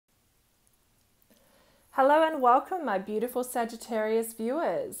Hello and welcome, my beautiful Sagittarius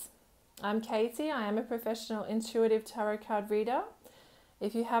viewers. I'm Katy. I am a professional intuitive tarot card reader.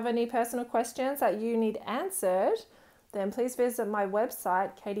 If you have any personal questions that you need answered, then please visit my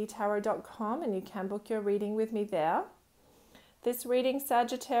website, katytarot.com, and you can book your reading with me there. This reading,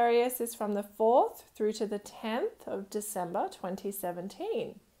 Sagittarius, is from the 4th through to the 10th of December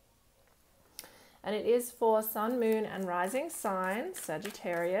 2017. And it is for Sun, Moon, and Rising signs,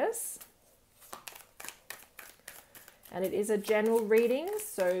 Sagittarius. And it is a general reading,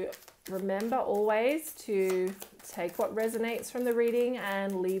 so remember always to take what resonates from the reading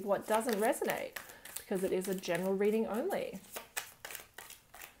and leave what doesn't resonate, because it is a general reading only.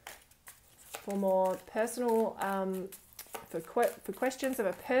 For more personal, for questions of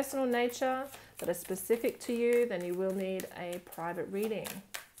a personal nature that are specific to you, then you will need a private reading.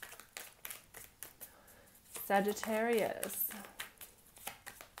 Sagittarius.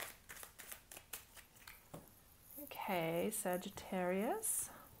 Okay, Sagittarius.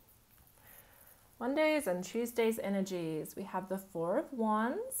 Mondays and Tuesdays energies. We have the Four of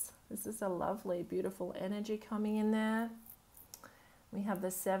Wands. This is a lovely, beautiful energy coming in there. We have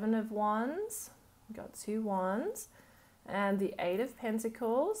the Seven of Wands. We've got two wands. And the Eight of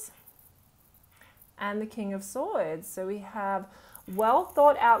Pentacles. And the King of Swords. So we have well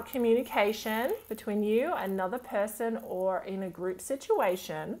thought out communication between you, another person, or in a group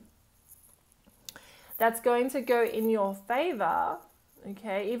situation. That's going to go in your favor,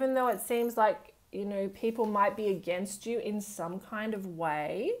 okay? Even though it seems like, you know, people might be against you in some kind of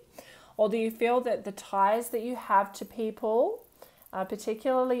way. Or do you feel that the ties that you have to people,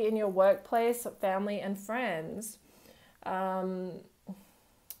 particularly in your workplace, family and friends,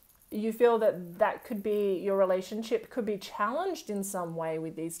 you feel that that could be, your relationship could be challenged in some way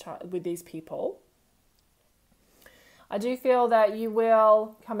with these people. I do feel that you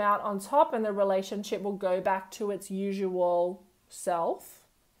will come out on top and the relationship will go back to its usual self,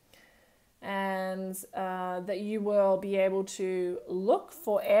 and that you will be able to look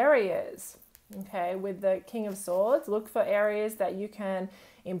for areas, okay, with the King of Swords, look for areas that you can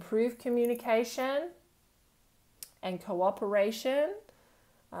improve communication and cooperation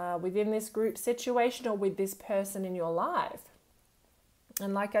within this group situation or with this person in your life.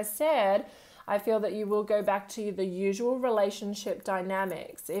 And like I said, I feel that you will go back to the usual relationship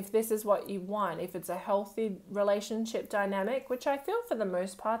dynamics. If this is what you want, if it's a healthy relationship dynamic, which I feel for the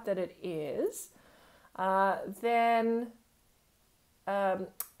most part that it is, then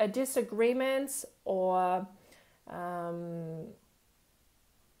a disagreement or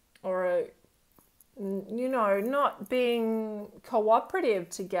you know, not being cooperative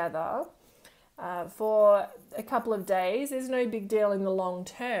together for a couple of days is no big deal in the long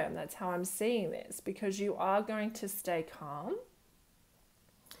term. That's how I'm seeing this, because you are going to stay calm.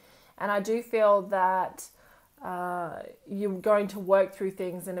 And I do feel that you're going to work through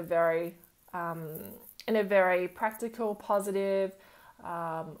things in a very practical, positive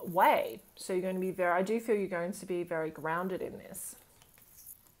way. So you're going to be I do feel you're going to be very grounded in this.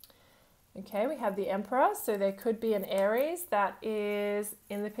 Okay, we have the Emperor. So there could be an Aries that is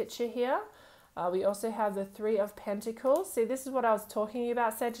in the picture here. We also have the Three of Pentacles. See, this is what I was talking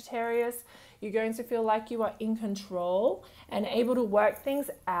about, Sagittarius. You're going to feel like you are in control and able to work things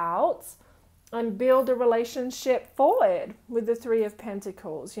out and build a relationship forward with the Three of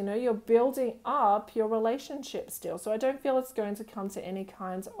Pentacles. You know, you're building up your relationship still. So I don't feel it's going to come to any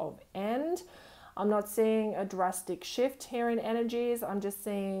kind of end. I'm not seeing a drastic shift here in energies. I'm just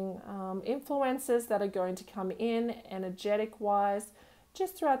seeing influences that are going to come in energetic-wise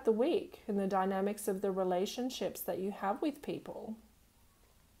just throughout the week in the dynamics of the relationships that you have with people.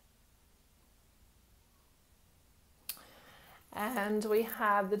 And we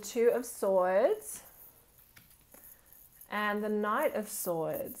have the Two of Swords and the Knight of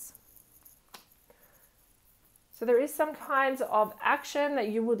Swords. So there is some kind of action that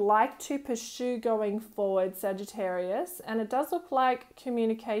you would like to pursue going forward, Sagittarius. And it does look like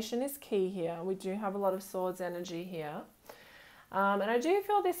communication is key here. We do have a lot of Swords energy here. And I do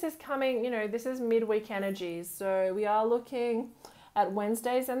feel this is coming, you know, this is midweek energies. So we are looking at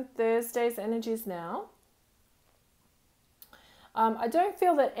Wednesdays and Thursdays energies now. I don't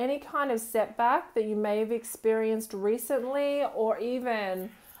feel that any kind of setback that you may have experienced recently, or even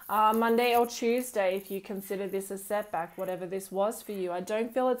Monday or Tuesday, if you consider this a setback, whatever this was for you, I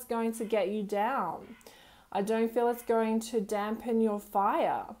don't feel it's going to get you down. I don't feel it's going to dampen your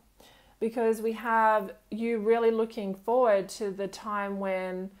fire. Because we have you really looking forward to the time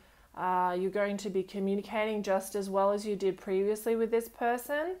when you're going to be communicating just as well as you did previously with this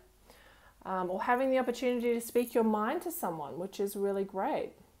person. or having the opportunity to speak your mind to someone, which is really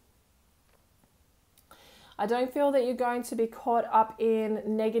great. I don't feel that you're going to be caught up in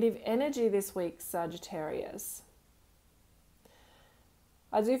negative energy this week, Sagittarius.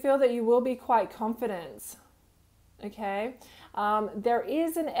 I do feel that you will be quite confident. Okay, there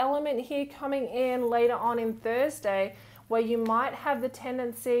is an element here coming in later on in Thursday where you might have the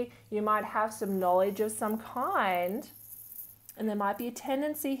tendency, you might have some knowledge of some kind, and there might be a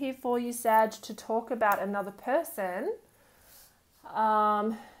tendency here for you, Sag, to talk about another person.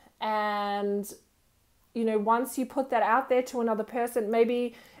 And, you know, once you put that out there to another person,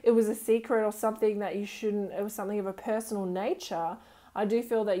 maybe it was a secret or something that you shouldn't, it was something of a personal nature. I do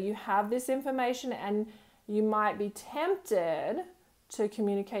feel that you have this information and you might be tempted to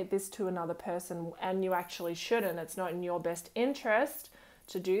communicate this to another person, and you actually shouldn't. It's not in your best interest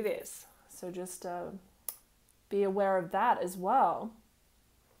to do this. So just be aware of that as well.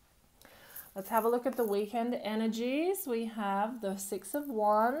 Let's have a look at the weekend energies. We have the 6 of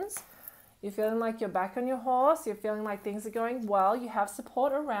Wands. You're feeling like you're back on your horse. You're feeling like things are going well. You have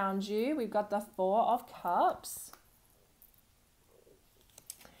support around you. We've got the 4 of Cups.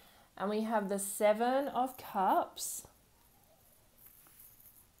 And we have the 7 of Cups.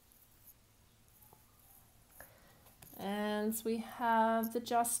 And we have the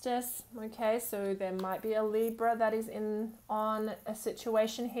Justice. Okay, so there might be a Libra that is on a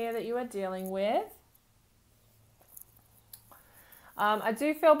situation here that you are dealing with. I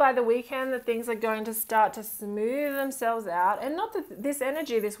do feel by the weekend that things are going to start to smooth themselves out. And not that this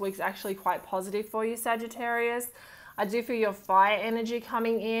energy this week is actually quite positive for you, Sagittarius. I do feel your fire energy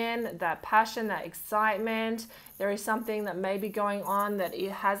coming in, that passion, that excitement. There is something that may be going on that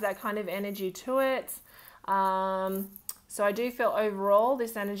it has that kind of energy to it. So I do feel overall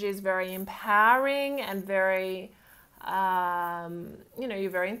this energy is very empowering and very, you know,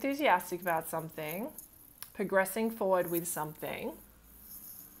 you're very enthusiastic about something, progressing forward with something.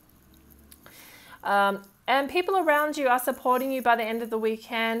 And people around you are supporting you by the end of the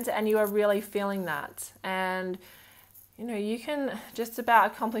weekend, and you are really feeling that. And, you know, you can just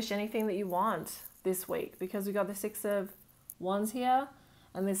about accomplish anything that you want this week, because we've got the 6 of Wands here,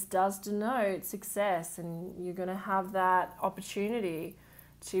 and this does denote success, and you're going to have that opportunity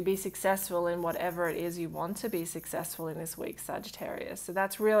to be successful in whatever it is you want to be successful in this week, Sagittarius. So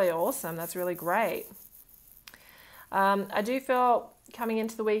that's really awesome. That's really great. I do feel coming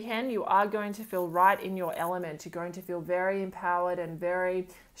into the weekend, you are going to feel right in your element. You're going to feel very empowered and very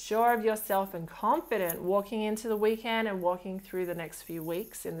sure of yourself and confident walking into the weekend and walking through the next few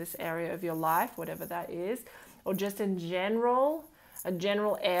weeks in this area of your life, whatever that is, or just in general. A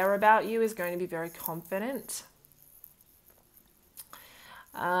general air about you is going to be very confident.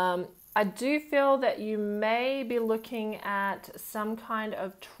 I do feel that you may be looking at some kind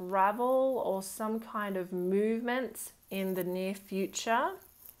of travel or some kind of movement in the near future.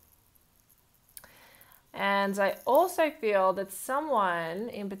 And I also feel that someone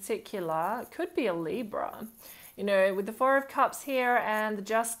in particular could be a Libra. You know, with the 4 of Cups here and the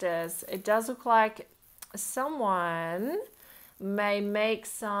Justice, it does look like someone may make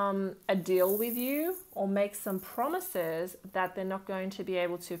a deal with you or make some promises that they're not going to be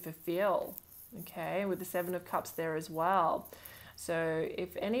able to fulfill. Okay, with the 7 of Cups there as well. So if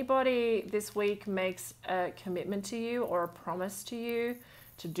anybody this week makes a commitment to you or a promise to you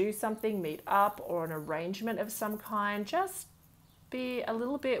to do something, meet up, or an arrangement of some kind, just be a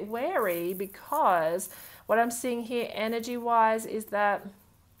little bit wary, because what I'm seeing here energy-wise is that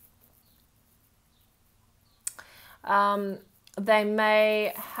they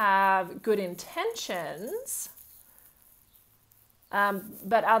may have good intentions,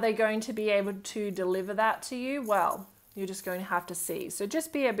 but are they going to be able to deliver that to you? Well, you're just going to have to see. So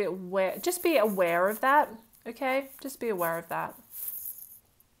just be aware of that, okay? Just be aware of that.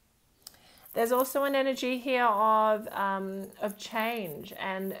 There's also an energy here of change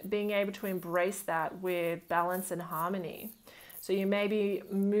and being able to embrace that with balance and harmony. So you may be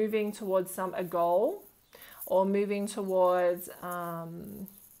moving towards a goal, or moving towards a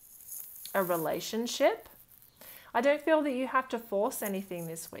relationship. I don't feel that you have to force anything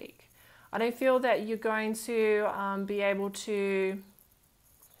this week. I don't feel that you're going to be able to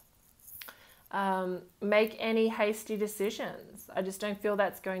make any hasty decisions. I just don't feel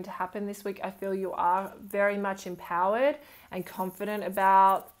that's going to happen this week. I feel you are very much empowered and confident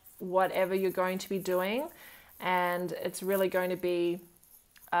about whatever you're going to be doing, and it's really going to be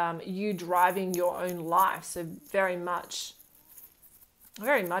you driving your own life. So very much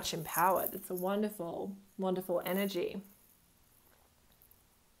empowered. It's a wonderful, wonderful energy.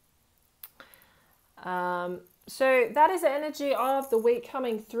 So that is the energy of the week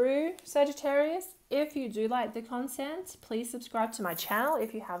coming through, Sagittarius. If you do like the content, please subscribe to my channel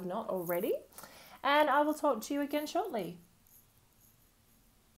if you have not already. and I will talk to you again shortly.